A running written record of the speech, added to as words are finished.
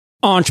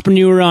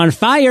Entrepreneur on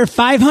Fire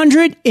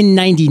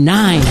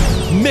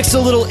 599. Mix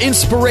a little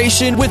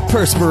inspiration with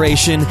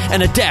perspiration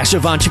and a dash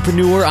of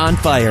entrepreneur on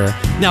fire.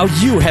 Now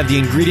you have the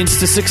ingredients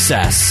to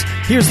success.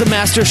 Here's the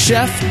master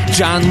chef,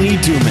 John Lee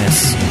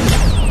Dumas.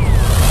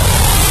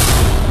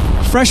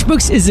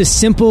 FreshBooks is a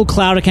simple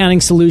cloud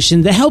accounting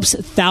solution that helps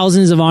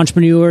thousands of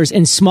entrepreneurs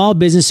and small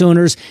business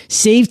owners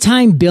save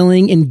time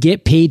billing and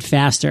get paid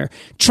faster.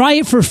 Try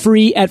it for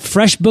free at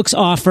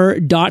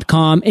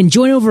freshbooksoffer.com and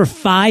join over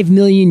 5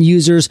 million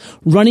users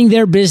running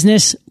their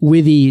business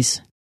with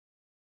ease.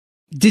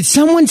 Did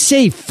someone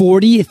say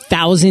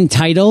 40,000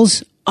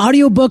 titles?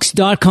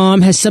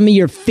 Audiobooks.com has some of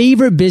your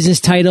favorite business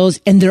titles,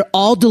 and they're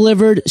all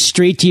delivered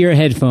straight to your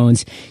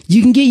headphones.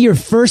 You can get your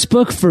first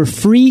book for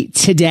free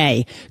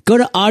today. Go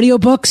to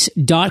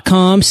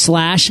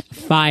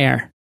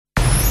audiobooks.com/fire.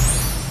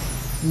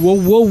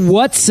 Whoa,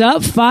 what's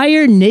up,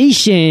 Fire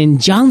Nation?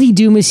 John Lee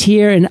Dumas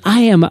here, and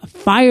I am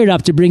fired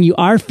up to bring you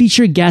our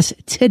featured guest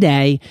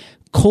today,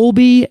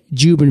 Colby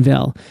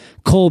Jubenville.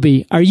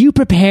 Colby, are you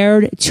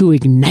prepared to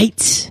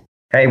ignite?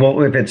 Hey,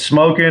 well, if it's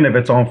smoking, if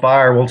it's on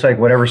fire, we'll take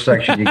whatever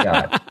section you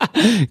got.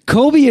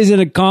 Colby is an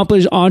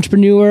accomplished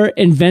entrepreneur,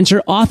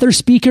 inventor, author,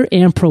 speaker,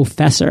 and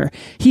professor.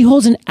 He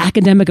holds an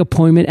academic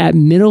appointment at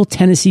Middle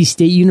Tennessee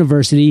State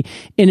University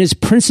and is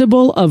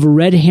principal of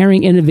Red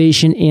Herring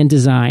Innovation and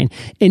Design,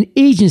 an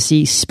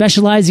agency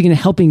specializing in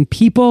helping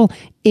people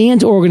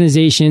and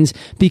organizations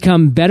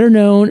become better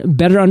known,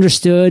 better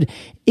understood,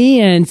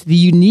 and the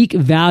unique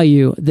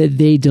value that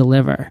they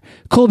deliver.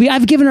 Colby,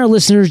 I've given our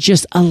listeners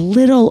just a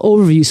little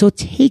overview, so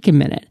take a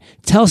minute.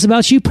 Tell us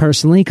about you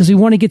personally, because we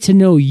want to get to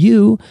know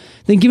you.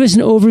 Then give us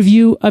an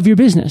overview of your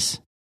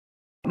business.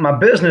 My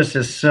business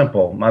is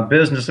simple. My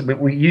business,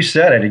 you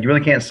said it, you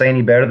really can't say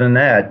any better than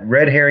that.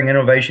 Red Herring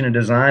Innovation and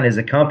Design is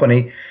a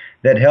company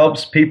that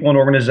helps people and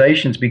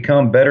organizations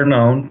become better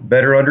known,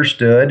 better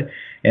understood,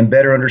 and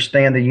better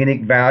understand the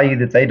unique value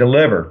that they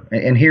deliver.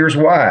 And here's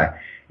why.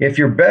 If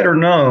you're better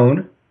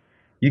known,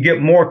 you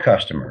get more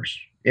customers.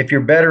 If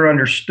you're better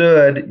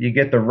understood, you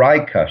get the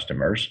right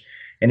customers.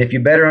 And if you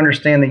better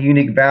understand the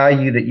unique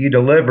value that you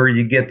deliver,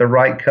 you get the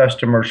right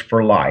customers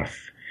for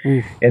life.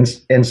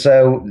 And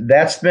so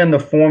that's been the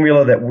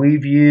formula that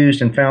we've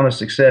used and found the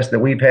success that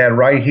we've had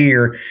right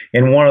here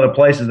in one of the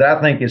places that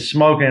I think is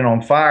smoking and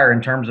on fire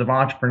in terms of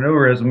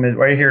entrepreneurism,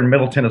 right here in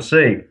Middle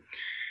Tennessee.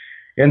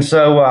 And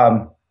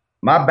so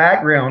my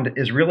background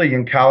is really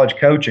in college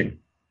coaching.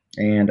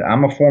 And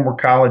I'm a former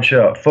college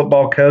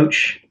football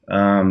coach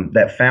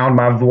that found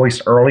my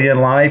voice early in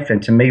life.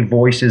 And to me,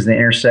 voice is the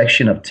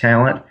intersection of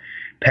talent,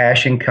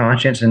 passion,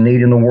 conscience, and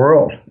need in the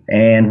world.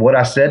 And what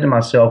I said to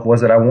myself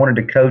was that I wanted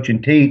to coach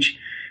and teach,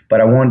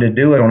 but I wanted to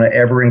do it on an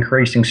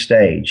ever-increasing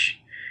stage.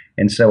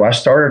 And so I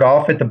started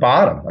off at the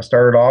bottom. I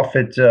started off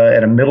at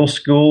a middle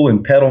school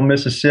in Petal,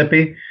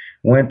 Mississippi,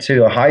 went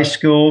to a high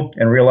school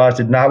and realized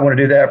I did not want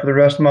to do that for the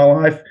rest of my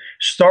life.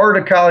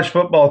 Started a college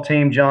football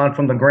team, John,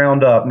 from the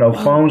ground up. No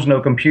phones,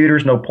 no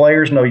computers, no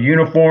players, no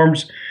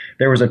uniforms.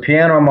 There was a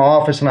piano in my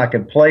office and I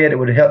could play it. It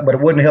would help, but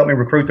it wouldn't help me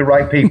recruit the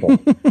right people.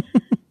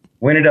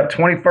 We ended up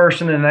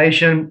 21st in the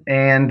nation,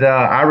 and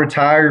I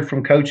retired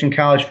from coaching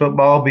college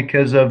football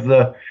because of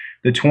the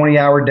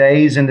 20-hour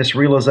days and this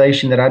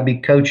realization that I'd be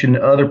coaching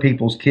other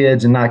people's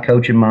kids and not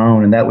coaching my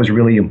own, and that was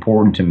really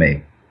important to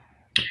me.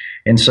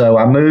 And so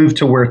I moved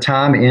to where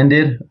time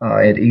ended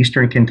at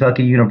Eastern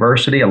Kentucky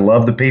University. I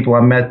love the people I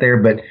met there,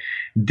 but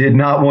did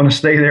not want to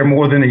stay there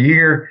more than a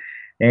year,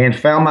 and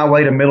found my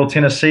way to Middle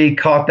Tennessee,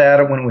 caught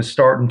that when it was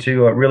starting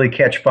to really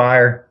catch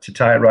fire, to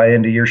tie it right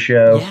into your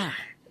show. Yeah.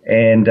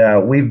 And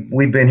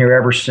we've been here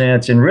ever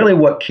since. And really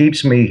what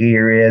keeps me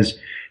here is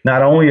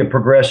not only a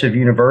progressive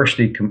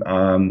university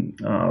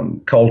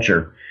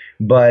culture,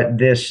 but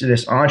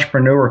this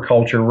entrepreneur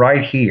culture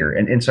right here.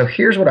 And so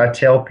here's what I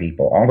tell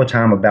people all the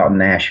time about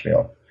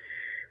Nashville.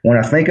 When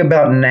I think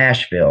about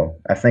Nashville,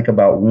 I think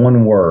about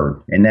one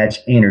word, and that's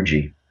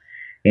energy.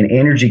 And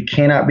energy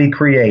cannot be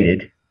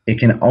created. It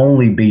can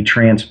only be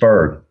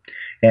transferred.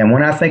 And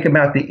when I think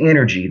about the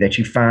energy that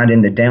you find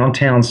in the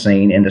downtown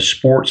scene, in the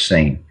sports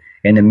scene,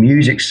 in the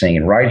music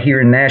scene right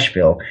here in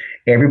Nashville,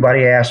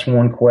 everybody asks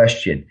one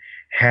question: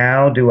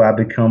 how do I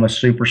become a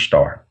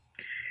superstar?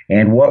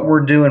 And what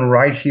we're doing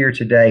right here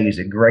today is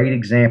a great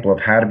example of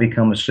how to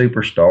become a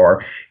superstar.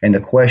 And the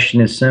question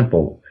is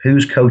simple: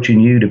 who's coaching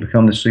you to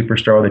become the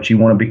superstar that you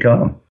want to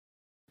become?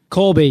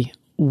 Colby,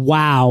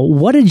 wow,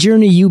 what a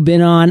journey you've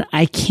been on.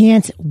 I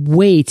can't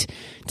wait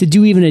to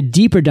do even a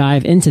deeper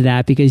dive into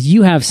that, because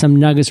you have some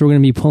nuggets we're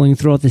going to be pulling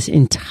throughout this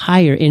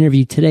entire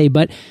interview today.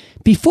 But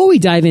before we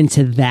dive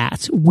into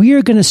that, we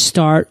are going to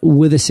start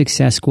with a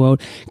success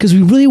quote, because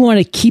we really want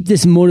to keep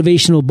this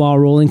motivational ball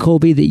rolling,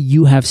 Colby, that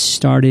you have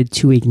started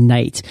to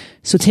ignite.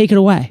 So take it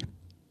away.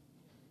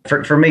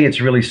 For me,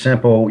 it's really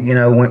simple. You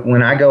know,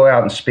 when I go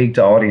out and speak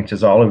to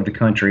audiences all over the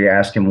country, I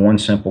ask them one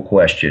simple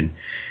question.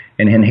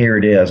 And here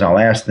it is. I'll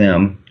ask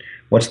them,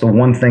 what's the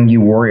one thing you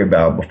worry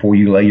about before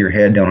you lay your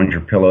head down on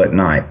your pillow at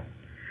night?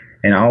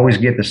 And I always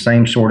get the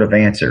same sort of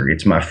answer.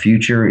 It's my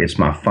future, it's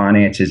my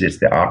finances, it's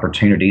the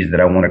opportunities that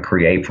I want to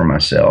create for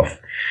myself.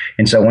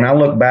 And so when I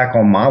look back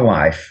on my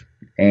life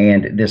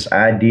and this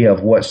idea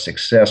of what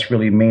success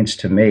really means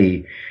to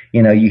me,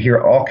 you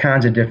hear all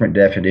kinds of different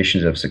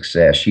definitions of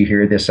success. You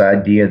hear this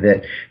idea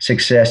that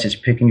success is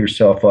picking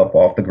yourself up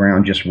off the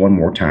ground just one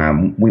more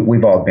time.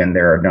 We've all been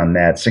there or done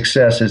that.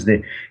 Success is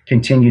the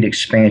continued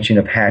expansion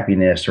of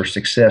happiness, or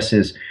success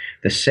is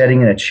the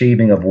setting and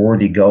achieving of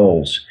worthy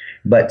goals.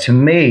 But to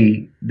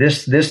me,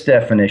 this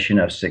definition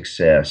of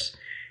success,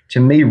 to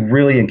me,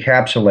 really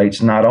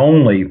encapsulates not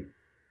only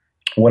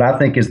what I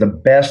think is the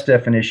best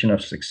definition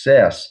of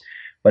success,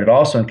 but it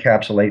also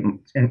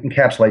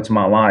encapsulates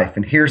my life.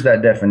 And here's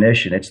that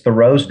definition. It's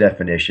Thoreau's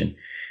definition.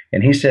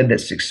 And he said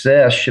that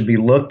success should be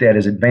looked at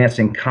as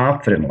advancing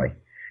confidently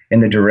in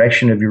the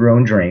direction of your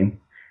own dream,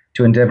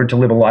 to endeavor to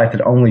live a life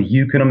that only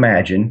you can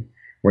imagine,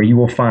 where you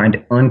will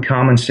find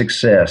uncommon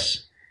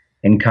success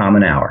in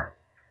common hour.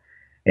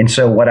 And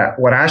so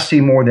what I see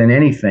more than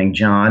anything,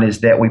 John, is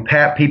that we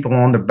pat people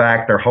on the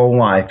back their whole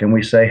life and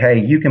we say,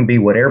 hey, you can be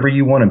whatever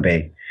you want to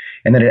be.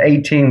 And then at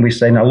 18, we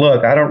say, now,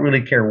 look, I don't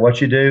really care what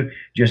you do.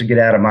 Just get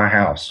out of my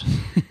house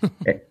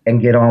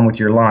and get on with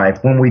your life.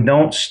 When we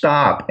don't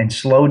stop and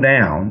slow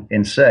down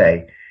and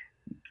say,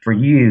 for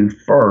you,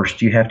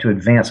 first, you have to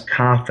advance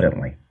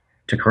confidently.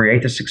 To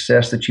create the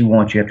success that you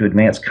want, you have to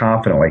advance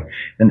confidently.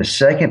 Then the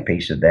second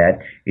piece of that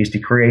is to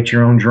create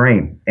your own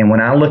dream. And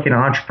when I look at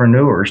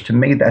entrepreneurs, to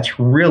me, that's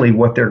really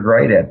what they're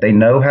great at. They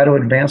know how to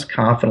advance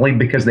confidently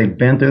because they've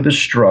been through the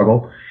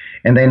struggle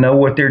and they know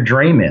what their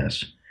dream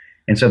is.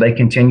 And so they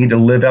continue to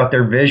live out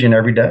their vision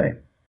every day.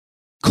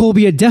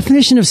 Colby, a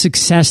definition of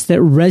success that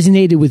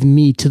resonated with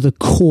me to the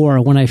core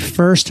when I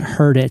first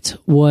heard it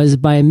was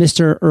by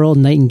Mr. Earl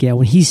Nightingale,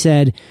 when he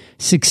said,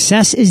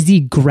 success is the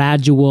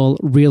gradual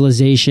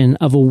realization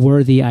of a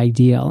worthy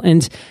ideal.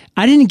 And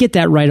I didn't get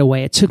that right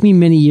away. It took me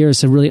many years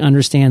to really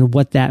understand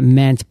what that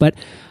meant. But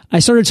I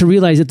started to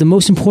realize that the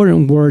most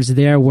important words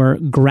there were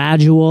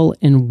gradual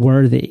and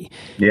worthy.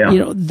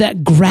 Yeah.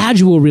 That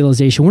gradual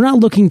realization. We're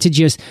not looking to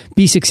just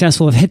be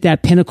successful and hit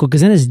that pinnacle,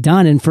 because then it's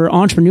done. And for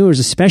entrepreneurs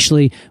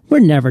especially, we're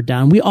never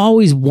done. We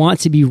always want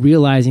to be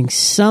realizing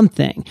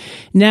something.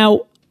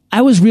 Now,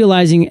 I was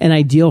realizing an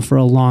ideal for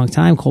a long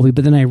time, Colby,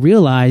 but then I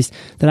realized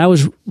that I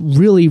was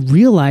really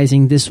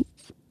realizing this.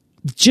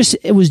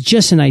 It was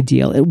just an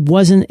ideal. It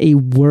wasn't a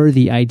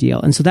worthy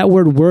ideal. And so that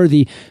word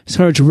worthy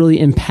started to really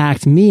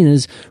impact me and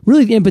is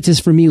really the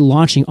impetus for me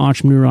launching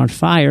Entrepreneur on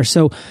Fire.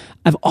 So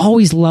I've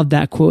always loved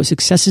that quote.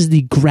 Success is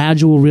the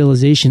gradual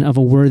realization of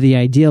a worthy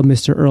ideal,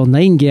 Mr. Earl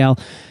Nightingale.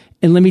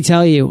 And let me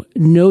tell you,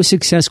 no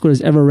success quote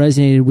has ever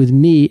resonated with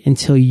me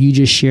until you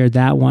just shared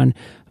that one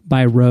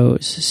by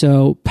Rose.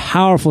 So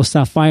powerful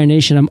stuff. Fire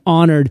Nation, I'm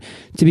honored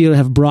to be able to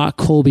have brought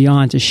Colby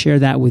on to share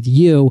that with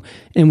you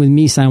and with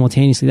me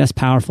simultaneously. That's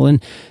powerful.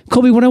 And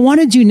Colby, what I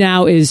want to do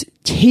now is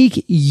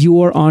take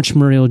your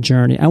entrepreneurial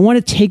journey. I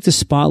want to take the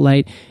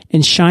spotlight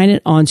and shine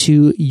it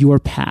onto your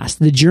past,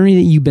 the journey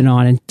that you've been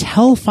on, and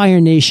tell Fire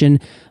Nation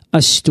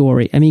a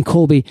story. I mean,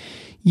 Colby,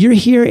 you're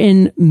here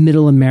in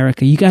Middle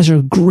America. You guys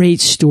are great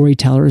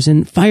storytellers,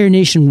 and Fire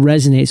Nation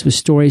resonates with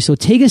stories. So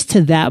take us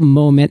to that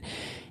moment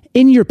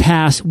in your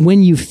past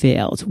when you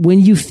failed, when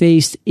you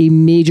faced a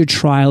major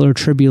trial or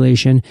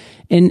tribulation,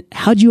 and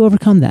how did you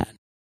overcome that?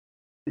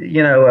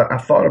 I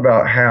thought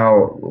about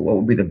what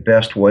would be the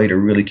best way to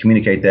really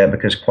communicate that,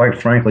 because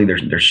quite frankly,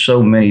 there's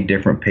so many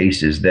different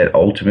pieces that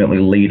ultimately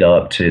lead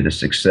up to the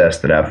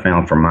success that I've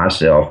found for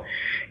myself.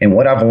 And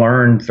what I've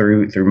learned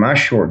through my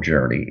short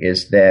journey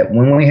is that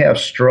when we have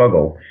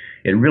struggle,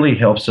 it really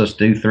helps us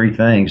do three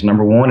things.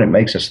 Number one, it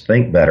makes us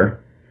think better.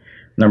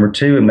 Number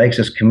two, it makes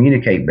us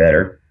communicate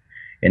better.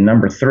 And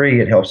number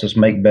three, it helps us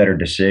make better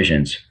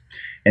decisions.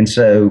 And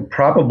so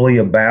probably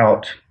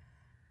about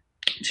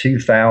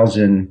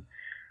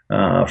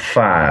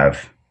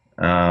 2005,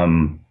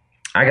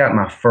 I got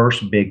my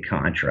first big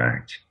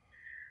contract.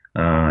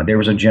 There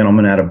was a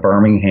gentleman out of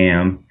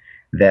Birmingham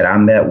that I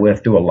met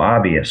with through a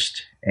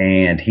lobbyist,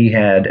 and he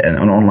had an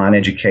online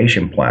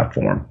education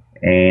platform.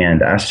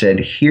 And I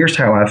said, here's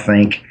how I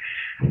think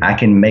I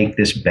can make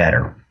this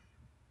better.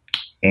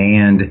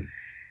 And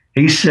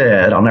he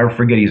said, I'll never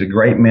forget, he's a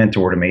great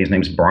mentor to me. His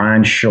name's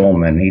Brian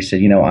Schulman. He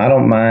said, I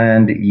don't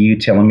mind you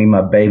telling me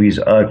my baby's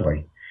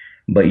ugly,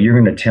 but you're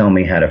going to tell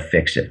me how to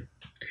fix it.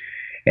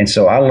 And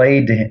so I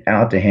laid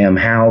out to him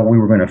how we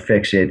were going to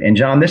fix it. And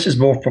John, this is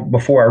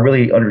before I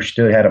really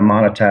understood how to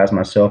monetize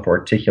myself or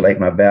articulate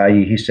my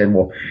value. He said,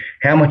 well,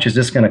 how much is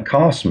this going to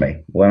cost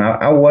me? Well,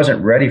 I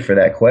wasn't ready for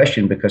that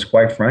question, because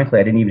quite frankly,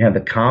 I didn't even have the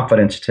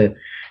confidence to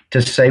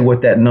say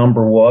what that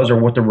number was or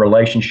what the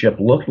relationship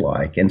looked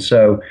like. And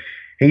so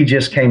he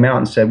just came out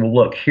and said, well,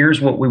 look, here's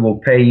what we will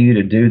pay you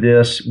to do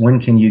this. When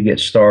can you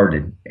get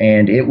started?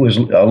 And it was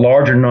a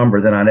larger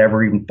number than I'd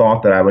ever even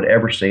thought that I would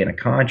ever see in a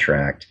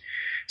contract.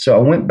 So I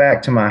went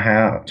back to my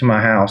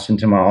house and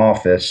to my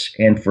office,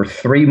 and for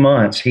 3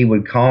 months, he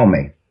would call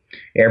me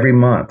every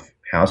month.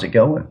 How's it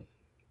going?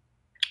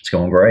 It's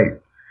going great. A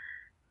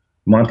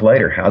month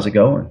later, how's it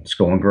going? It's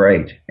going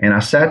great. And I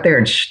sat there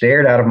and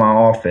stared out of my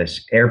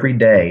office every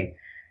day,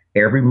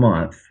 every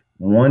month,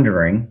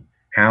 wondering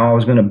how I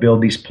was going to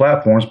build these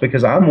platforms,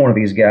 because I'm one of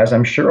these guys,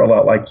 I'm sure a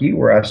lot like you,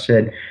 where I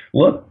said,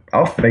 look,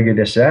 I'll figure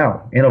this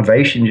out.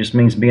 Innovation just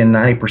means being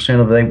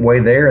 90% of the way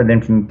there, and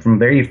then from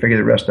there you figure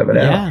the rest of it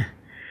out.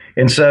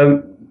 And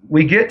so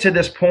we get to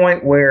this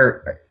point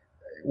where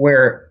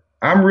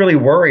I'm really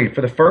worried.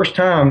 For the first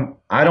time,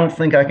 I don't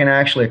think I can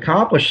actually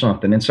accomplish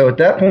something. And so at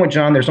that point,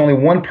 John, there's only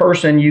one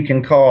person you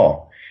can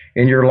call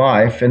in your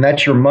life, and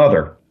that's your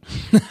mother.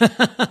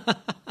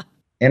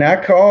 And I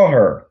call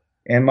her.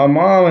 And my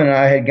mom and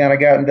I had kind of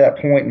gotten to that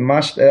point in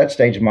that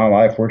stage of my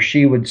life where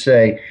she would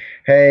say,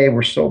 hey,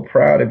 we're so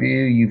proud of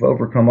you. You've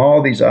overcome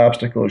all these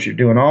obstacles. You're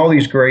doing all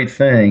these great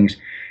things.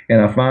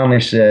 And I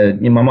finally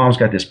said, my mom's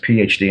got this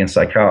PhD in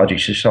psychology.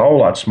 She's a whole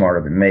lot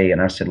smarter than me.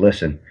 And I said,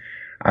 listen,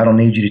 I don't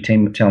need you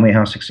to tell me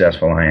how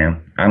successful I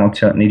am. I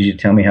don't need you to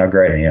tell me how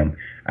great I am.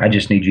 I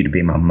just need you to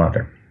be my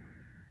mother.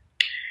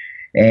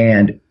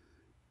 And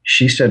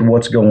she said,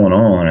 what's going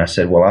on? I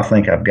said, well, I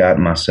think I've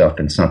gotten myself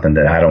in something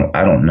that I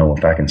don't know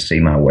if I can see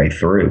my way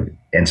through.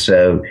 And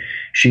so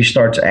she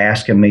starts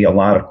asking me a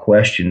lot of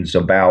questions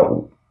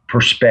about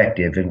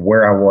perspective and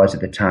where I was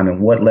at the time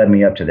and what led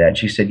me up to that. And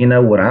she said,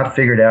 what I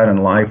figured out in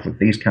life with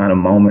these kind of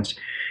moments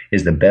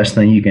is the best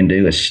thing you can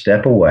do is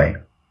step away,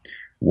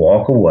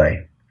 walk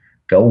away,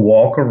 go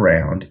walk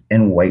around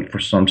and wait for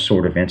some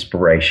sort of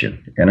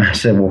inspiration. And I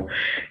said, well,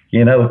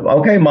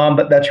 okay, Mom,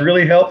 but that's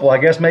really helpful. I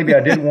guess maybe I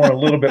did want a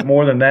little bit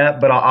more than that,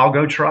 but I'll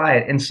go try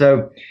it. And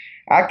so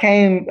I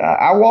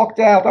walked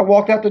out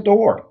the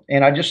door,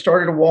 and I just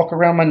started to walk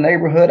around my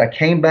neighborhood. I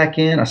came back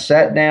in, I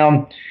sat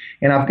down,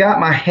 and I've got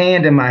my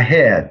hand in my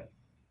head.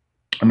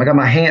 I got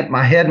my head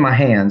in my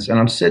hands, and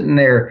I'm sitting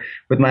there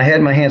with my head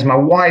in my hands. My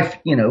wife,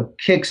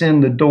 kicks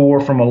in the door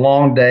from a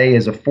long day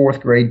as a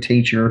fourth grade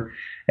teacher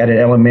at an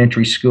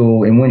elementary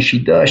school. And when she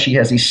does, she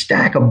has these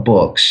stack of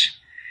books.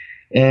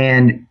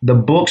 And the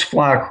books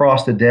fly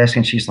across the desk,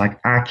 and she's like,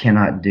 I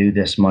cannot do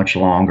this much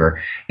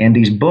longer. And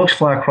these books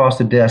fly across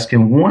the desk,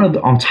 and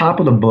on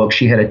top of the book,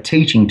 she had a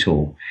teaching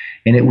tool,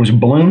 and it was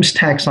Bloom's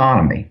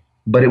taxonomy,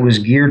 but it was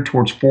geared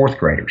towards fourth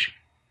graders.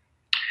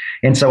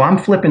 And so I'm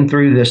flipping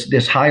through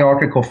this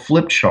hierarchical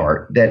flip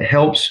chart that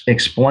helps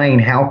explain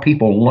how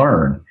people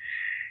learn.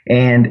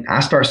 And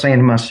I start saying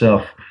to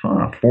myself,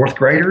 fourth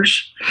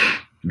graders?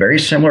 Very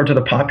similar to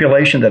the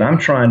population that I'm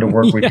trying to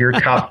work with here,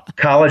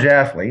 college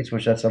athletes,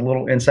 which that's a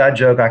little inside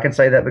joke. I can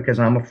say that because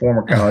I'm a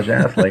former college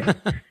athlete.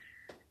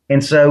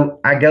 And so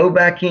I go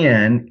back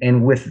in,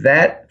 and with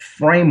that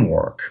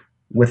framework,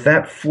 with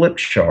that flip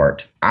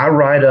chart, I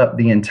write up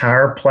the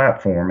entire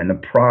platform and the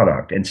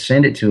product and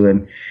send it to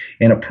him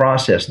in a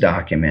process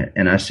document.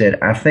 And I said,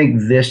 I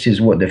think this is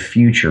what the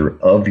future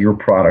of your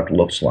product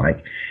looks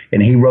like.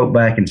 And he wrote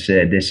back and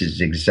said, this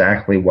is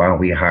exactly why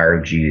we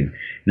hired you.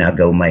 Now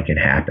go make it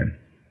happen.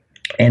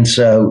 And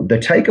so the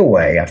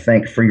takeaway, I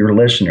think, for your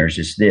listeners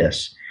is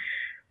this.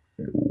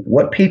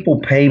 What people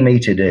pay me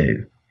to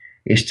do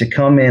is to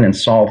come in and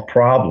solve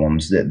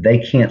problems that they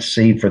can't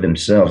see for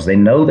themselves. They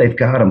know they've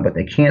got them, but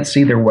they can't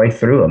see their way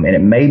through them. And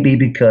it may be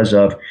because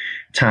of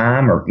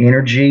time or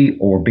energy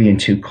or being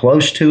too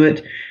close to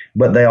it,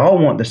 but they all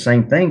want the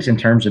same things in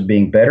terms of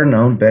being better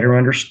known, better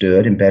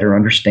understood, and better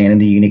understanding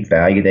the unique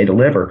value they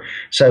deliver.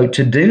 So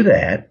to do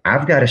that,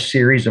 I've got a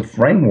series of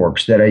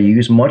frameworks that I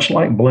use, much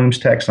like Bloom's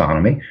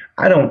taxonomy.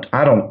 I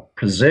don't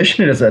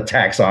position it as a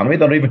taxonomy. They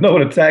don't even know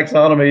what a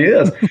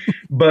taxonomy is.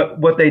 But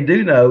what they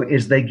do know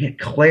is they get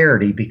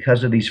clarity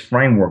because of these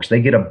frameworks.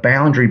 They get a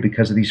boundary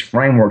because of these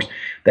frameworks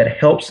that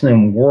helps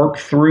them work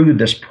through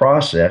this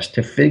process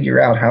to figure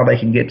out how they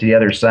can get to the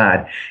other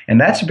side.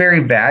 And that's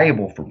very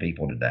valuable for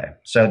people today.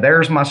 So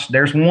there's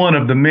one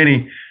of the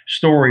many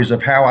stories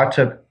of how I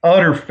took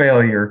utter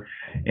failure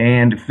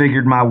and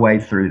figured my way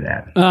through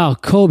that. Oh,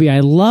 Colby, I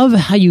love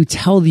how you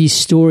tell these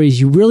stories.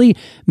 You really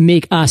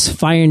make us,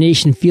 Fire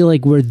Nation, feel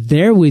like we're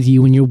there with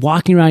you when you're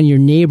walking around your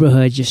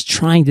neighborhood, just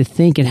trying to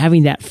think and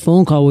having that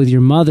phone call with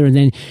your mother and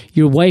then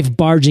your wife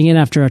barging in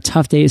after a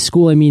tough day at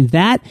school. I mean,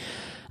 that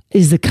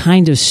is the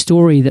kind of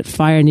story that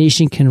Fire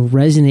Nation can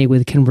resonate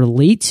with, can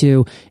relate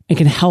to, and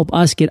can help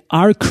us get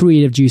our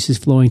creative juices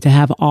flowing, to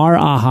have our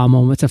aha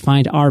moment, to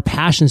find our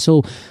passion.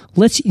 So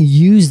let's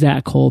use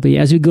that, Colby,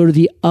 as we go to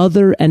the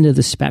other end of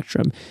the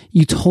spectrum.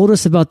 You told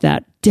us about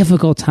that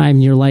difficult time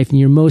in your life and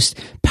your most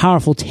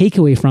powerful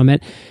takeaway from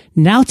it.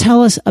 Now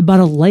tell us about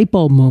a light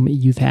bulb moment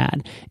you've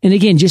had. And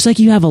again, just like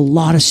you have a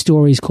lot of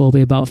stories,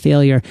 Colby, about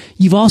failure,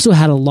 you've also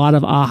had a lot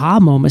of aha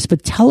moments,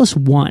 but tell us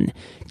one.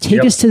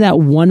 Take us to that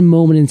one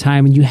moment in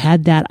time when you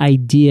had that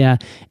idea.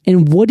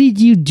 And what did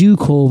you do,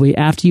 Colby,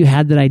 after you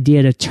had that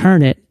idea to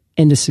turn it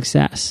into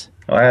success?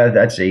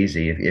 That's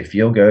easy. If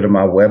you'll go to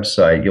my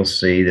website, you'll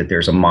see that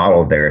there's a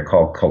model there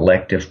called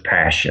Collective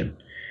Passion.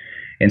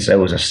 And so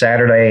it was a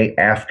Saturday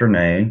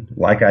afternoon,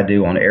 like I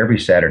do on every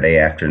Saturday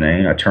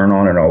afternoon. I turn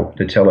on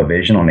the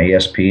television on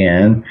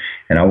ESPN,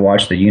 and I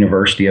watch the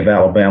University of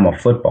Alabama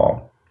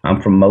football.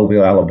 I'm from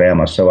Mobile,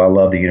 Alabama, so I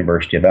love the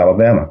University of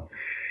Alabama.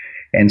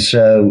 And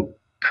so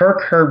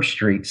Kirk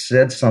Herbstreit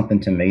said something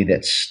to me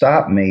that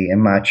stopped me in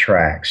my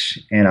tracks,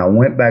 and I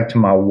went back to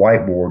my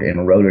whiteboard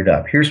and wrote it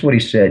up. Here's what he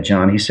said,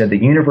 John. He said, the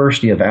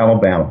University of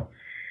Alabama,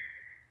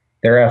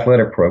 their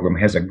athletic program,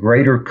 has a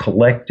greater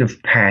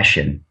collective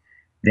passion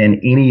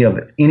than any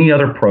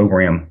other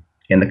program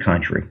in the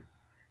country.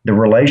 The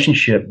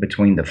relationship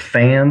between the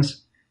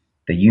fans,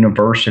 the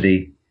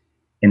university,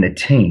 and the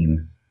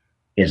team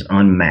is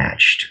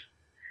unmatched.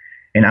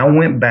 And I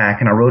went back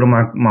and I wrote on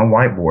my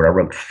whiteboard, I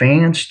wrote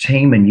fans,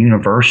 team, and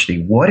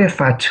university. What if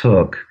I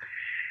took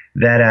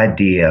that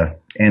idea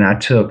and I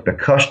took the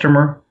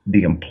customer,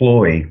 the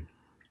employee,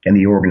 and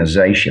the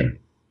organization?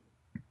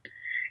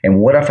 And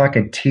what if I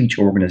could teach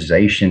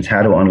organizations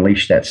how to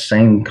unleash that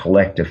same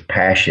collective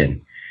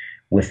passion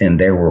within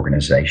their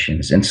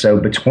organizations? And so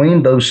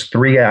between those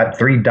three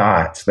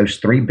dots, those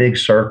three big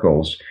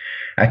circles,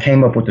 I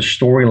came up with the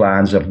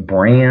storylines of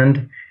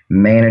brand,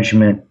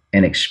 management,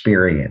 and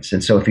experience.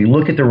 And so if you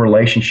look at the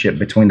relationship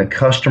between the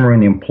customer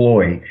and the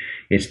employee,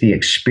 it's the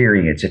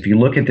experience. If you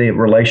look at the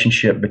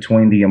relationship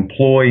between the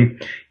employee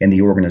and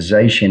the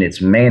organization,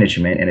 it's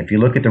management. And if you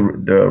look at the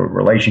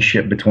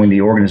relationship between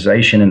the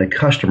organization and the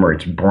customer,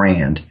 it's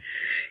brand.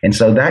 And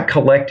so that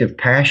collective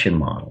passion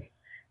model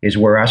is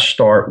where I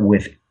start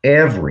with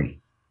every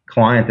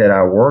client that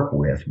I work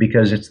with,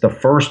 because it's the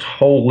first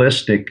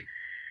holistic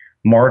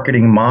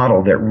marketing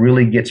model that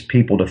really gets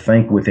people to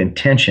think with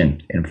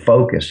intention and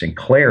focus and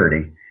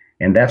clarity.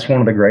 And that's one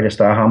of the greatest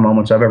aha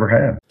moments I've ever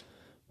had.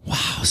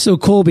 Wow. So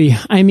Colby,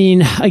 I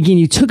mean, again,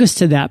 you took us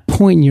to that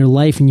point in your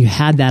life and you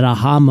had that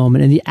aha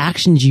moment and the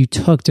actions you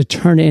took to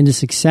turn it into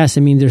success.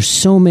 I mean, there's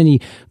so many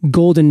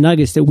golden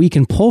nuggets that we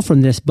can pull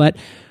from this, but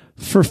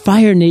for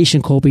Fire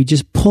Nation, Colby,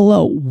 just pull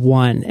out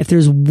one. If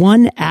there's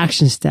one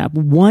action step,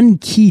 one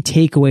key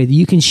takeaway that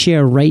you can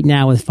share right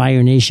now with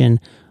Fire Nation,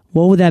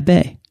 what would that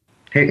be?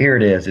 Here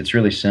it is. It's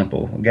really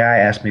simple. A guy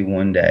asked me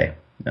one day,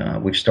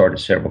 we've started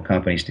several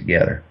companies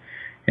together,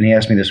 and he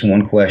asked me this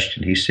one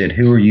question. He said,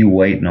 who are you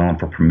waiting on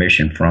for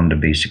permission from to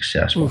be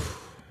successful?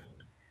 Oof.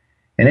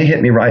 And it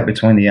hit me right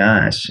between the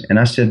eyes. And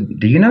I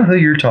said, do you know who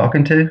you're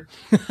talking to?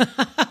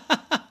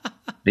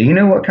 Do you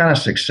know what kind of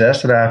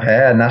success that I've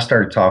had? And I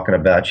started talking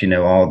about,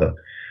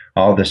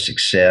 all the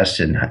success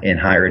in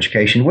higher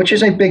education, which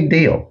is a big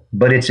deal,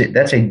 but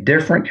that's a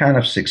different kind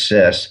of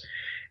success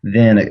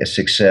than a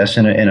success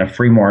in a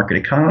free market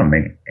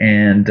economy.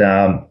 And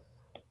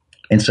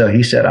so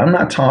he said, I'm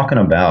not talking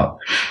about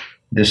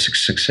this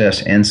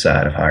success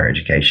inside of higher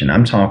education.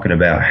 I'm talking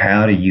about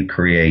how do you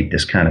create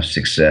this kind of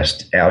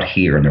success out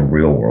here in the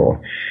real world.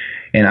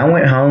 And I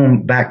went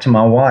home back to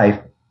my wife,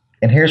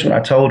 and here's what I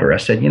told her. I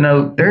said,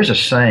 there's a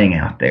saying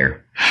out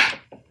there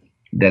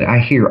that I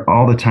hear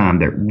all the time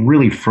that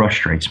really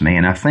frustrates me.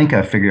 And I think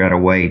I figured out a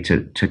way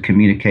to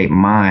communicate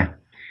my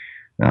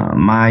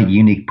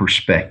unique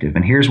perspective.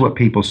 And here's what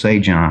people say,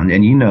 John,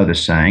 and you know the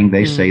saying.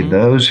 They say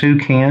those who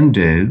can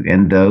do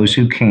and those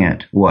who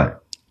can't,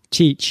 what?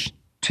 Teach.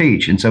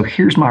 And so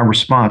here's my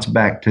response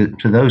back to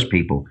those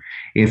people.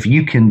 If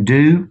you can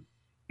do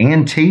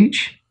and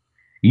teach,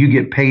 you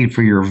get paid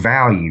for your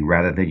value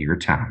rather than your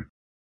time.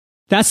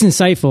 That's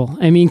insightful.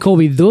 I mean,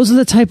 Colby, those are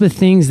the type of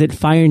things that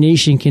Fire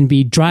Nation can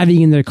be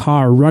driving in their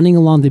car, running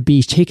along the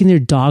beach, taking their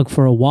dog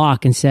for a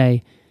walk and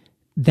say,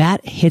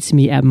 that hits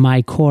me at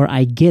my core.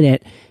 I get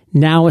it.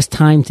 Now it's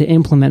time to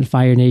implement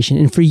Fire Nation.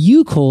 And for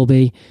you,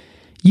 Colby,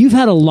 you've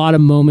had a lot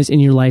of moments in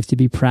your life to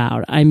be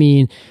proud. I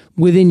mean,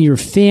 within your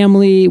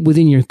family,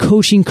 within your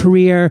coaching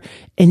career,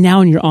 and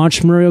now in your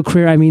entrepreneurial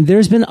career. I mean,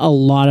 there's been a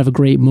lot of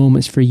great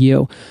moments for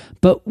you.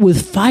 But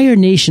with Fire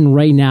Nation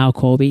right now,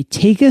 Colby,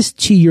 take us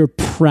to your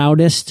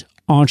proudest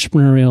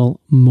entrepreneurial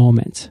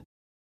moment.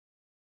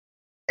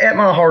 At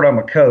my heart, I'm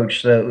a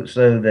coach, so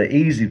the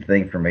easy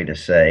thing for me to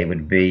say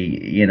would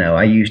be,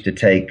 I used to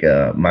take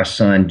my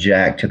son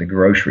Jack to the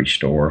grocery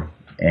store,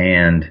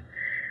 and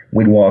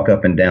we'd walk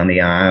up and down the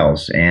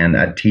aisles, and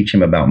I'd teach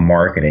him about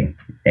marketing.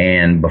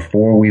 And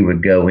before we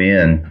would go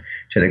in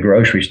to the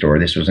grocery store,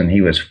 this was when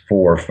he was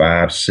 4,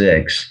 5,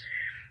 6,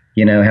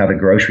 you know how the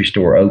grocery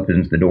store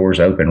opens, the doors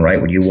open right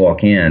when you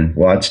walk in.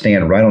 Well, I'd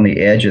stand right on the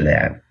edge of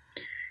that,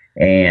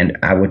 and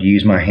I would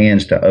use my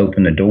hands to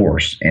open the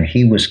doors. And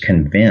he was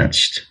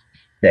convinced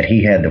that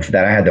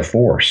I had the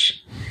force,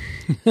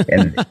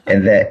 and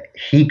that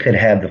he could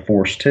have the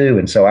force too.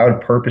 And so I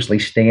would purposely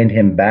stand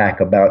him back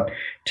about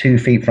 2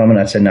 feet from him. And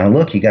I'd say, now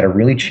look, you got to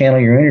really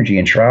channel your energy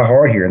and try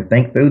hard here and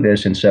think through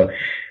this. And so,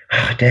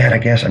 Dad, I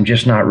guess I'm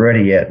just not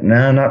ready yet.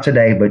 No, not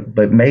today,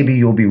 but maybe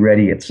you'll be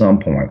ready at some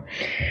point.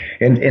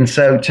 And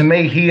so to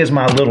me, he is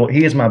my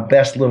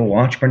best little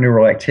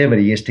entrepreneurial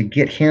activity, is to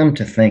get him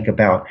to think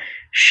about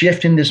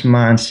shifting this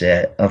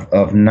mindset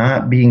of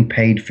not being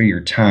paid for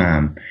your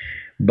time,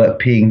 but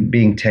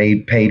being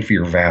paid for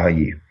your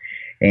value.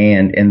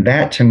 And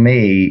that to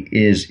me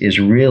is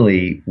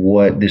really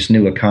what this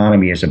new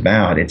economy is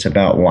about. It's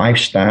about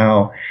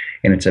lifestyle,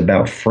 and it's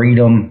about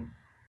freedom,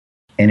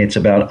 and it's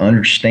about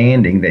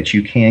understanding that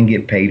you can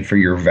get paid for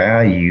your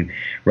value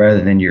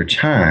rather than your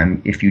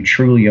time if you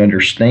truly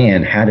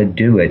understand how to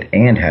do it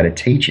and how to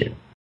teach it.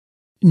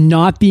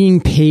 not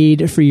being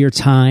paid for your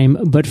time,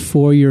 but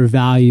for your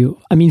value.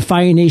 I mean,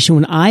 Fire Nation,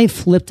 when I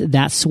flipped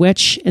that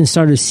switch and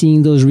started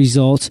seeing those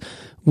results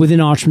with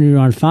an Entrepreneur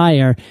on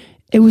Fire,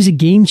 it was a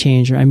game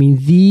changer. I mean,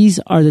 these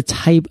are the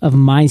type of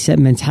mindset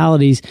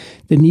mentalities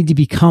that need to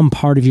become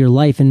part of your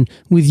life. And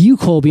with you,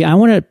 Colby, I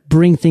want to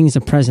bring things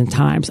to present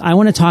times. I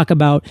want to talk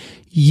about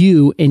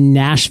you in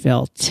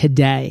Nashville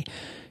today.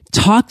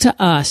 Talk to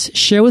us,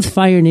 share with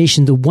Fire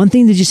Nation the one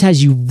thing that just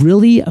has you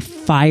really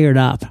fired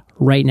up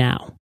right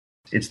now.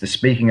 It's the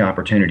speaking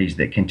opportunities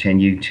that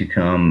continue to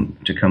come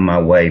my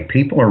way.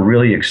 People are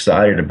really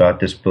excited about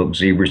this book,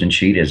 Zebras and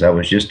Cheetahs. I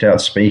was just out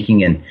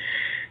speaking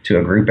to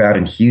a group out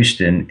in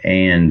Houston,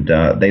 and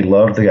they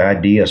love the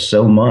idea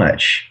so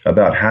much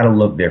about how to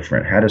look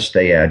different, how to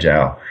stay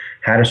agile,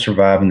 how to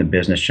survive in the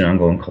business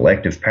jungle and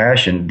collective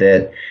passion,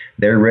 that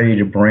they're ready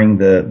to bring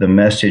the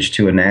message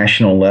to a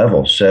national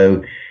level.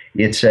 So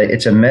it's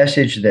a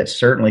message that's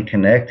certainly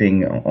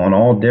connecting on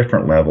all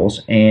different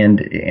levels, and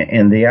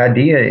the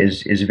idea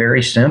is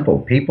very simple.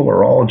 People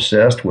are all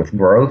obsessed with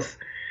growth,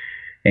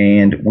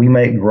 and we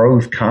make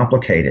growth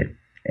complicated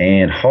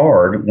and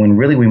hard when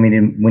really we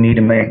need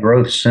to make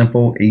growth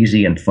simple,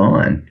 easy, and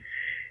fun.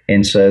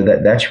 And so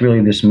that's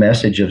really this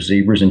message of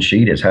Zebras and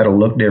Cheetahs: how to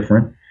look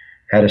different,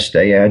 how to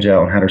stay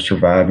agile, and how to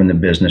survive in the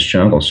business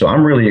jungle. So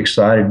I'm really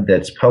excited.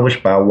 That's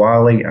published by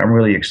Wiley. I'm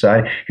really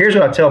excited. Here's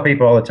what I tell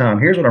people all the time.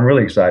 Here's what I'm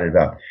really excited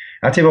about.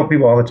 I tell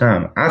people all the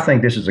time, I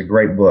think this is a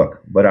great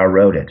book, but I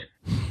wrote it.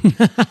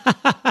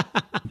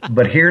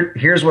 But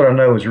here's what I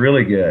know is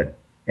really good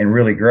and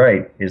really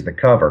great is the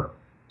cover.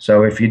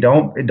 So if you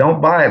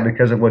don't buy it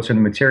because of what's in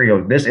the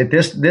material, this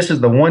is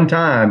the one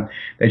time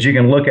that you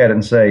can look at it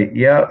and say,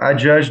 yeah, I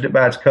judged it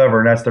by its cover,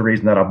 and that's the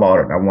reason that I bought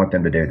it. And I want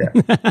them to do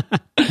that.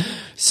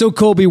 So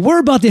Colby, we're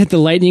about to hit the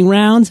lightning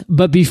round,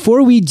 but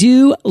before we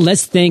do,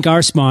 let's thank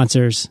our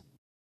sponsors.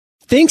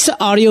 Thanks to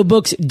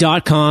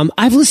audiobooks.com,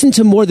 I've listened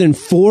to more than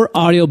 4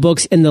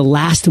 audiobooks in the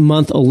last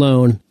month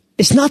alone.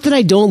 It's not that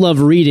I don't love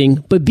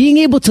reading, but being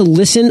able to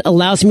listen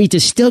allows me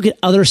to still get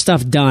other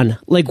stuff done,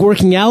 like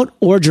working out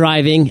or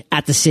driving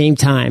at the same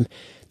time.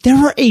 There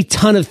are a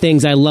ton of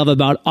things I love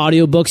about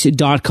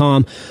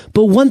audiobooks.com,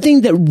 but one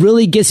thing that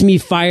really gets me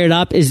fired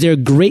up is their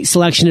great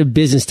selection of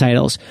business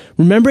titles.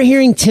 Remember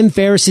hearing Tim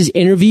Ferriss's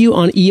interview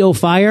on EO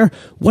Fire?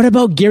 What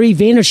about Gary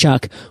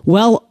Vaynerchuk?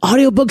 Well,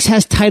 Audiobooks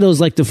has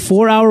titles like The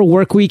 4-Hour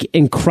Workweek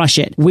and Crush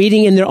It,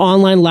 waiting in their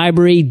online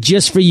library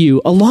just for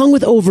you, along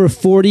with over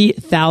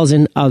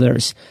 40,000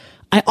 others.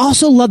 I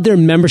also love their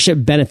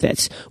membership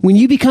benefits. When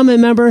you become a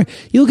member,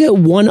 you'll get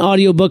 1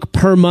 audiobook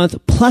per month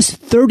plus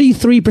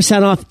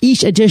 33% off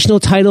each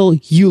additional title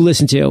you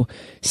listen to.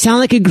 Sound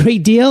like a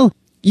great deal?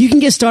 You can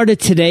get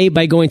started today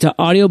by going to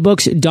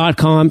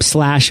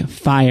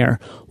audiobooks.com/fire.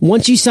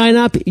 Once you sign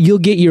up, you'll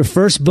get your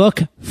first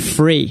book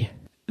free.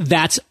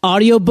 That's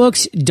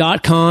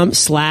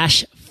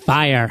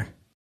audiobooks.com/fire.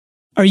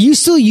 Are you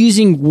still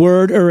using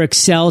Word or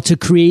Excel to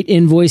create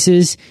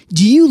invoices?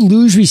 Do you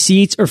lose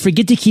receipts or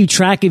forget to keep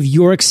track of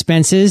your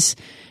expenses?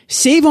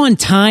 Save on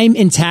time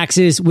and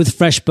taxes with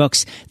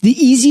FreshBooks, the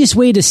easiest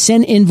way to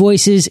send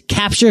invoices,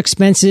 capture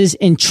expenses,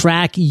 and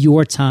track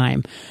your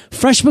time.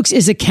 FreshBooks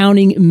is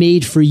accounting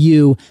made for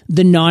you,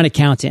 the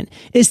non-accountant.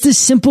 It's the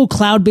simple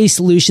cloud-based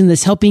solution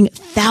that's helping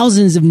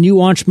thousands of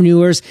new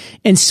entrepreneurs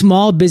and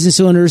small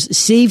business owners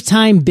save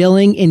time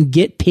billing and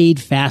get paid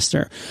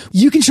faster.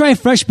 You can try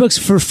FreshBooks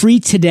for free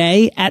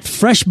today at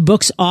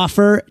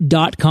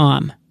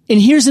freshbooksoffer.com. And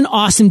here's an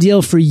awesome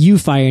deal for you,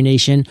 Fire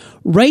Nation.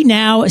 Right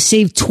now,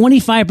 save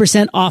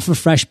 25% off of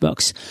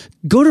FreshBooks.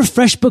 Go to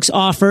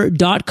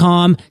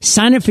freshbooksoffer.com,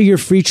 sign up for your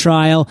free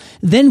trial,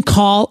 then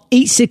call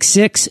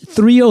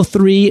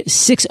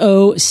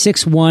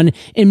 866-303-6061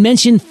 and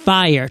mention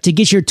FIRE to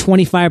get your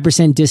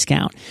 25%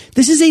 discount.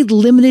 This is a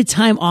limited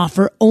time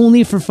offer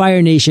only for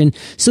Fire Nation,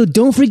 so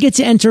don't forget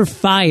to enter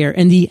FIRE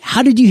in the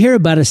How Did You Hear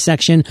About Us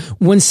section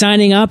when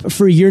signing up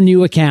for your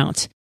new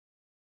account.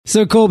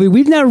 So Colby,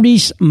 we've now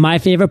reached my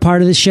favorite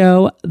part of the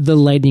show, the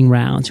lightning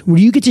round, where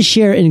you get to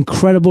share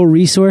incredible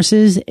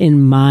resources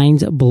and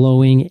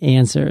mind-blowing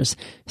answers.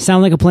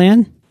 Sound like a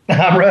plan?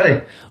 I'm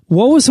ready.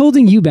 What was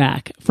holding you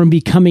back from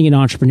becoming an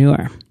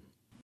entrepreneur?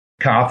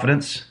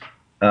 Confidence,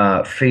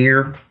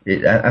 fear.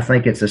 I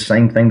think it's the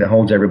same thing that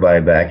holds everybody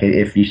back.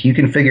 If you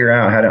can figure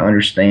out how to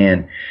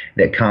understand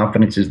that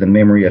confidence is the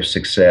memory of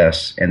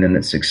success, and then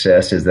that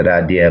success is that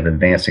idea of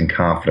advancing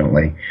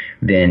confidently,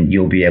 then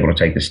you'll be able to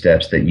take the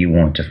steps that you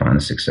want to find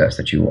the success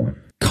that you want.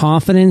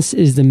 Confidence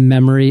is the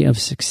memory of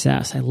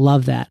success. I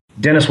love that.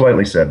 Dennis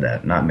Waitley said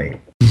that, not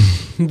me.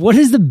 What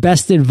is the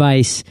best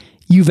advice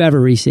you've ever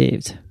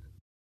received?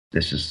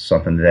 This is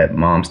something that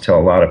moms tell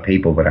a lot of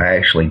people, but I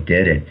actually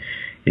did it.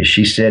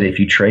 She said, if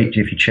you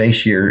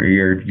chase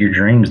your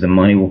dreams, the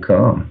money will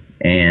come.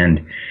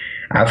 And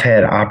I've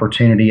had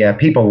opportunity.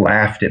 People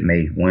laughed at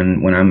me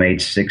when I made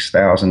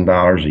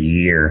 $6,000 a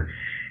year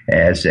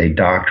as a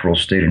doctoral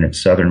student at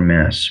Southern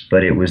Miss.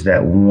 But it was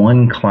that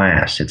one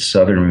class at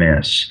Southern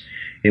Miss.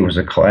 It was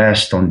a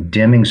class on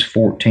Deming's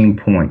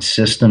 14-point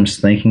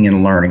systems thinking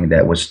and learning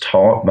that was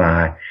taught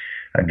by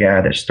a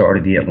guy that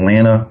started the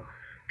Atlanta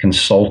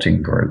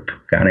Consulting Group,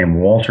 a guy named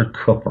Walter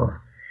Cooper.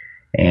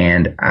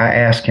 And I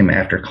asked him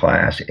after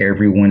class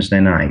every Wednesday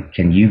night,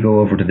 can you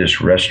go over to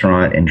this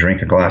restaurant and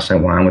drink a glass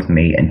of wine with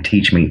me and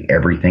teach me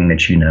everything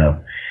that you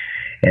know?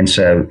 And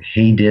so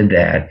he did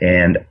that.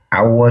 And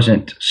I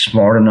wasn't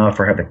smart enough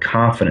or have the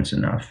confidence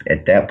enough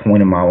at that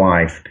point in my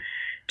life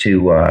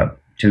to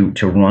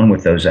run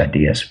with those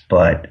ideas.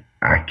 But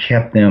I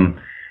kept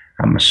them,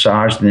 I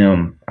massaged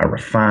them, I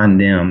refined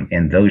them,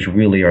 and those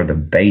really are the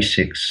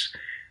basics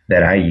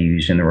that I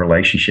use in the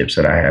relationships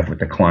that I have with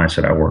the clients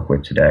that I work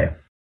with today.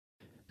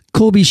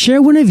 Colby,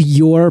 share one of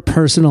your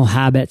personal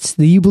habits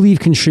that you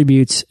believe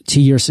contributes to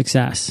your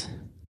success.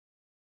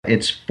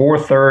 It's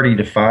 4:30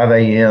 to 5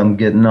 a.m.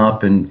 getting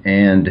up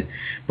and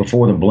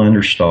before the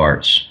blender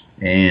starts.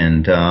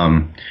 And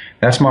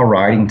that's my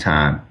writing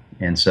time.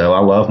 And so I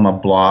love my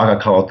blog. I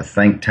call it the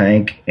Think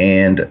Tank.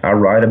 And I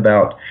write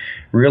about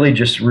really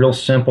just real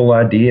simple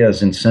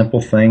ideas and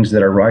simple things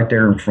that are right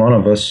there in front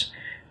of us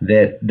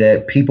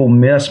that people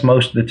miss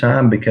most of the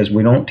time because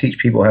we don't teach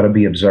people how to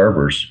be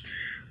observers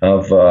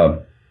of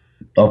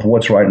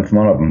what's right in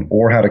front of them,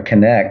 or how to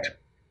connect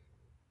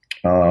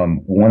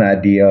one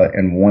idea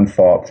and one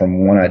thought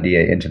from one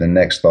idea into the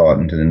next thought,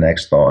 into the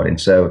next thought.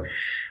 And so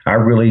I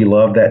really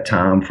love that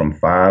time from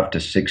 5 to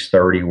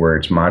 6:30, where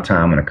it's my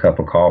time and a cup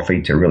of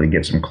coffee to really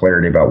get some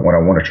clarity about what I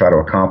want to try to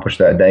accomplish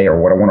that day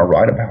or what I want to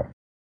write about.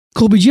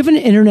 Colby, do you have an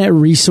internet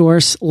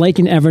resource like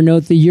an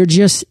Evernote that you're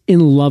just in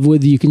love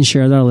with that you can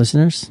share with our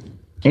listeners?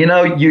 You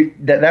know,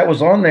 that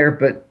was on there,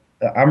 but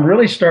I'm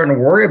really starting to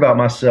worry about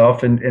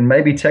myself, and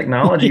maybe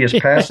technology is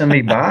passing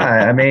me by.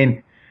 I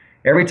mean,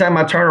 every time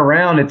I turn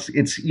around,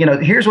 it's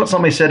here's what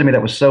somebody said to me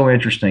that was so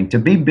interesting. To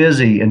be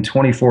busy in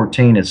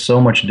 2014 is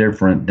so much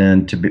different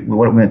than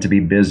what it meant to be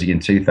busy in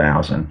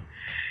 2000.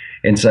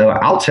 And so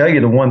I'll tell you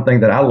the one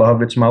thing that I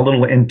love, it's my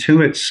little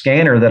Intuit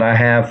scanner that I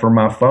have for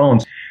my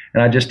phones.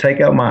 And I just take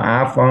out my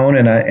iPhone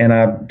and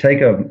I take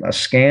a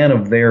scan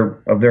of their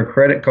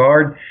credit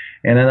card.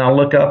 And then I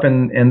look up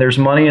and there's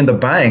money in the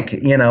bank.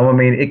 You know, I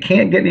mean, it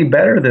can't get any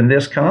better than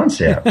this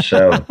concept.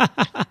 So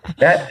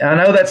that, I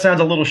know that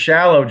sounds a little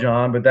shallow,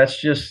 John, but that's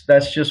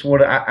just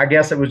what I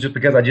guess it was just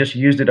because I just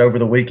used it over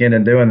the weekend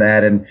and doing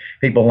that, and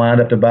people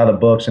lined up to buy the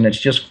books, and it's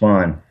just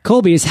fun.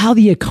 Colby, it's how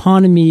the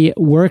economy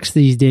works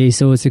these days.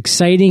 So it's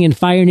exciting. And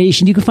Fire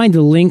Nation, you can find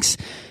the links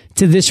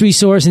to this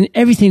resource and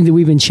everything that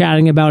we've been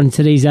chatting about in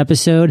today's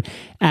episode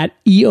at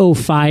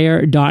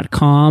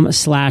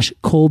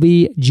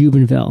eofire.com/Colby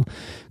Jubenville.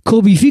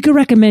 Colby, if you could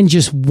recommend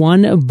just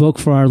one book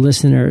for our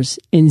listeners,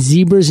 and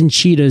Zebras and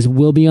Cheetahs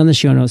will be on the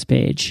show notes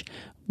page,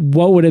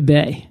 what would it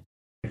be?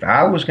 If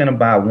I was going to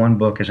buy one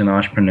book as an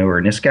entrepreneur,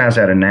 and this guy's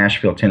out of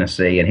Nashville,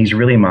 Tennessee, and he's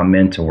really my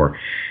mentor,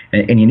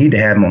 and you need to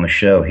have him on the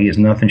show. He is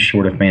nothing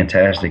short of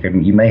fantastic. I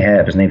mean, you may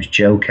have. His name's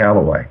Joe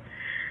Calloway.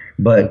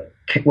 But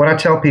what I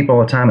tell people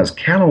all the time is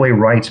Calloway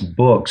writes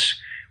books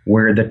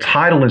where the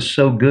title is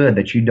so good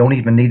that you don't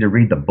even need to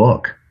read the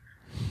book.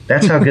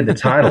 That's how good the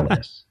title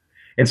is.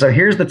 And so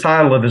here's the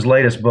title of his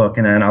latest book,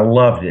 and I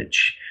loved it.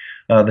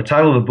 The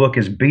title of the book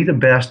is Be the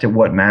Best at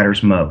What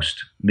Matters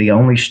Most, the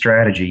Only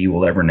Strategy You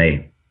Will Ever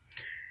Need.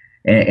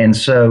 And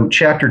so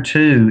chapter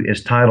 2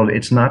 is titled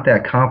It's Not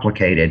That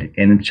Complicated,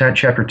 and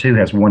chapter 2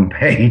 has one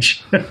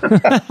page.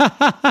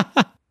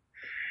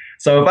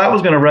 So if I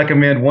was going to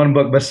recommend one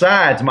book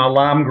besides my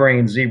lime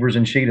green Zebras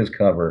and Cheetahs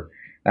cover,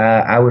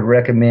 I would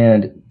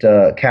recommend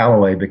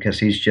Calloway, because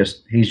he's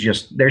just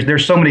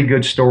there's so many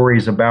good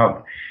stories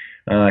about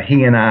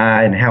he and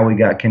I and how we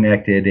got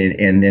connected,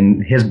 and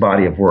then his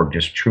body of work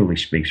just truly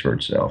speaks for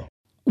itself.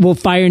 Well,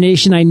 Fire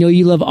Nation, I know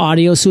you love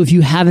audio, so if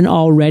you haven't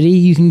already,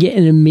 you can get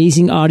an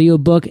amazing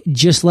audiobook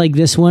just like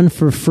this one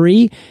for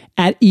free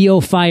at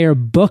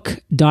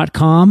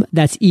eofirebook.com.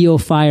 That's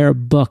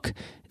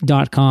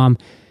eofirebook.com.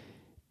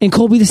 And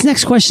Colby, this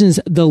next question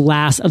is the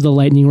last of the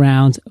lightning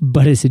round,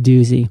 but it's a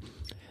doozy.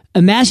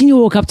 Imagine you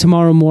woke up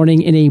tomorrow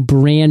morning in a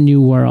brand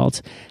new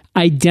world,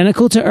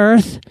 identical to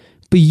Earth,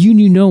 but you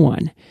knew no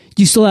one.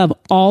 You still have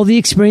all the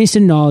experience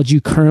and knowledge you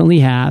currently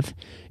have,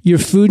 your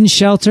food and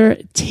shelter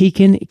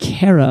taken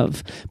care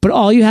of, but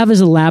all you have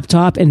is a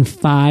laptop and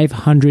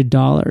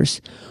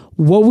 $500.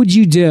 What would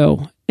you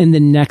do in the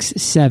next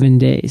 7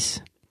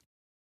 days?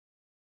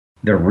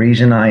 The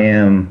reason I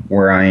am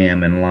where I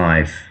am in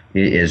life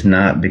is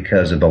not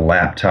because of the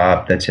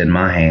laptop that's in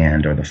my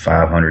hand or the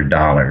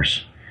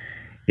 $500.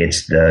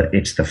 It's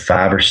the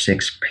 5 or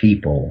 6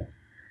 people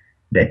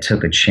that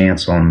took a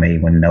chance on me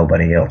when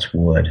nobody else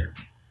would.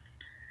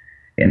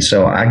 And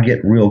so I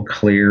get real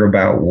clear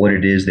about what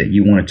it is that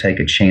you want to take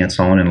a chance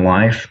on in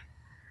life,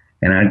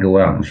 and I'd go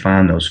out and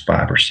find those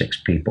 5 or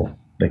 6 people,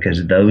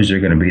 because those are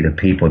going to be the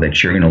people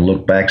that you're going to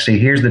look back. See,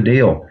 here's the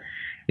deal.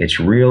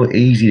 It's real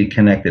easy to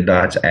connect the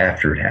dots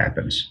after it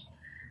happens,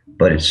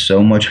 but it's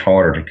so much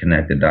harder to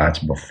connect the dots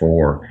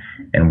before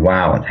and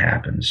while it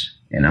happens.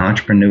 And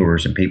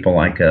entrepreneurs and people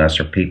like us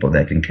are people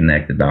that can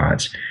connect the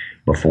dots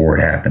before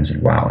it happens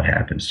and while it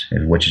happens,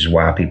 which is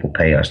why people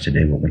pay us to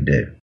do what we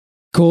do.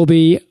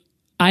 Colby,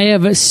 I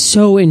have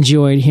so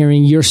enjoyed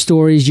hearing your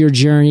stories, your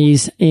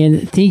journeys,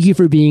 and thank you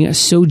for being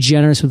so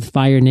generous with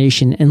Fire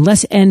Nation. And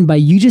let's end by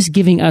you just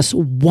giving us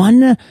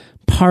one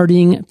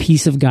parting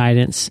piece of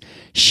guidance,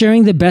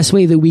 sharing the best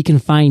way that we can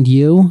find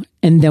you,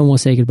 and then we'll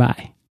say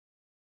goodbye.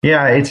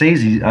 Yeah, it's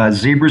easy.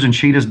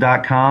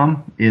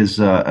 Zebrasandcheetahs.com is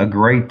a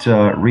great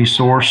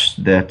resource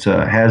that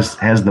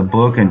has the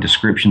book and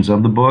descriptions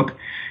of the book.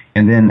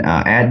 And then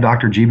at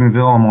Dr.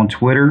 Jubenville, I'm on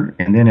Twitter.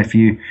 And then if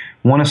you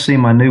want to see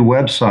my new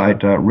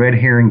website,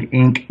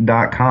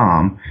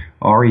 redherringinc.com,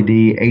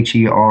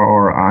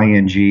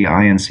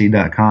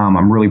 redherringinc.com,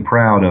 I'm really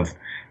proud of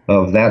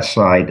that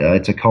site.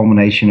 It's a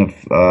culmination of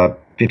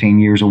 15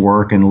 years of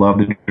work and love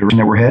the direction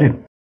that we're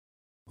headed.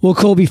 Well,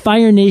 Colby,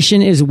 Fire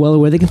Nation is well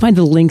aware. They can find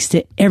the links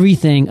to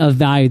everything of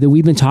value that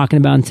we've been talking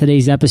about in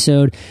today's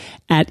episode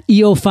at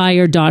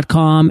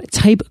eofire.com.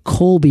 Type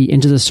Colby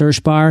into the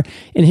search bar,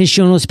 and his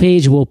show notes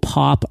page will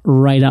pop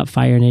right up,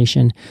 Fire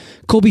Nation.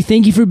 Colby,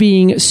 thank you for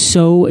being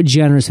so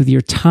generous with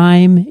your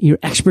time, your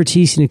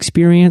expertise, and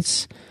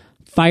experience.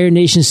 Fire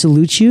Nation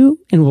salutes you,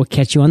 and we'll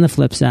catch you on the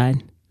flip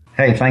side.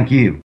 Hey, thank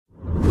you.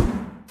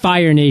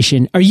 Fire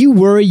Nation, are you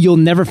worried you'll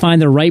never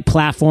find the right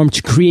platform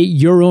to create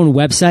your own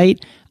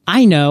website?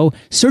 I know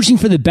searching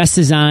for the best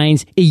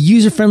designs, a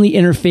user-friendly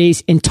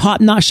interface, and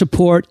top-notch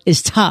support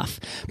is tough.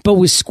 But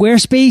with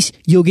Squarespace,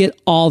 you'll get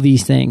all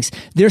these things.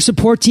 Their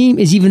support team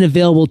is even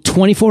available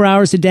 24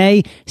 hours a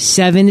day,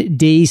 7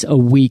 days a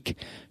week.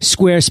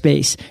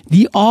 Squarespace,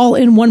 the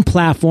all-in-one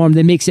platform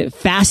that makes it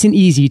fast and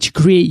easy to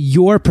create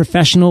your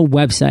professional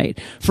website.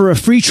 For a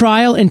free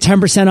trial and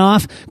 10%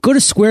 off, go to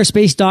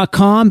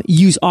squarespace.com,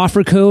 use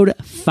offer code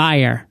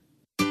FIRE.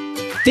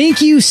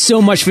 Thank you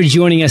so much for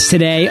joining us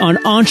today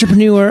on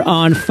Entrepreneur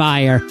on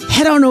Fire.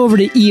 Head on over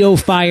to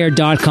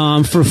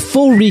eofire.com for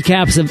full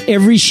recaps of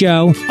every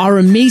show, our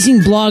amazing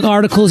blog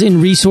articles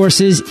and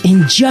resources,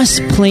 and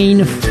just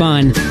plain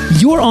fun.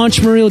 Your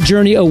entrepreneurial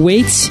journey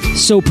awaits,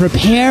 so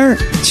prepare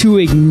to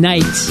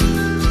ignite.